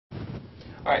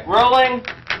Alright, rolling.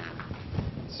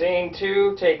 Scene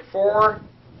 2, take 4.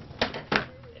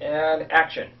 And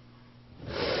action.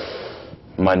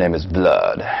 My name is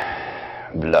Vlad.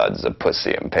 Vlad's a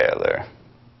pussy impaler.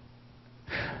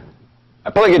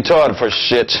 I play guitar for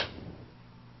shit.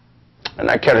 And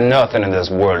I care nothing in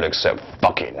this world except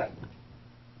fucking.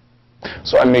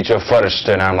 So I meet you first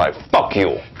and I'm like, fuck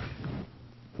you.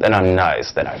 Then I'm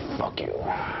nice, then I fuck you.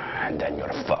 And then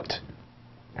you're fucked.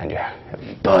 And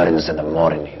it burns in the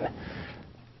morning.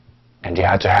 And you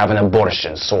have to have an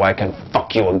abortion so I can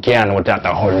fuck you again without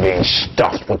the hole being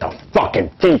stuffed with a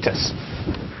fucking fetus.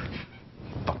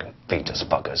 Fucking fetus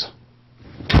fuckers.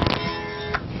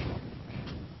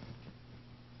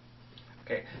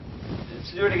 Okay,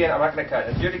 let's do it again. I'm not going to cut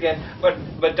it. Do it again,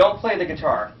 but don't play the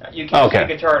guitar. You can't play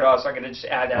the guitar at all, so I'm going to just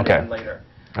add that in later.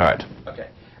 All right. Okay,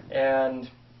 and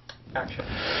action.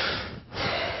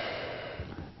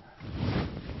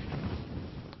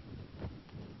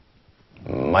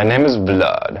 My name is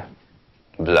Vlad.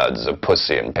 Vlad's a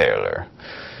pussy impaler.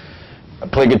 I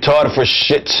play guitar for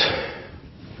shit.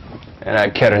 And I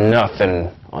care nothing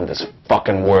on this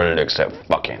fucking world except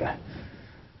fucking.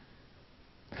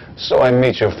 So I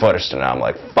meet you first and I'm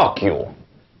like, fuck you.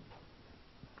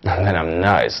 And then I'm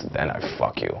nice, then I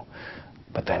fuck you.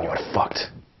 But then you're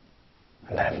fucked.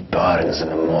 And then it burns in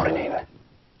the morning.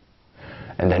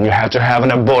 And then you have to have an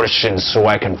abortion so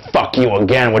I can fuck you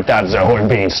again without the hole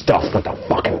being stuffed with a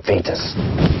fucking fetus.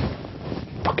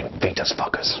 Fucking fetus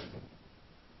fuckers.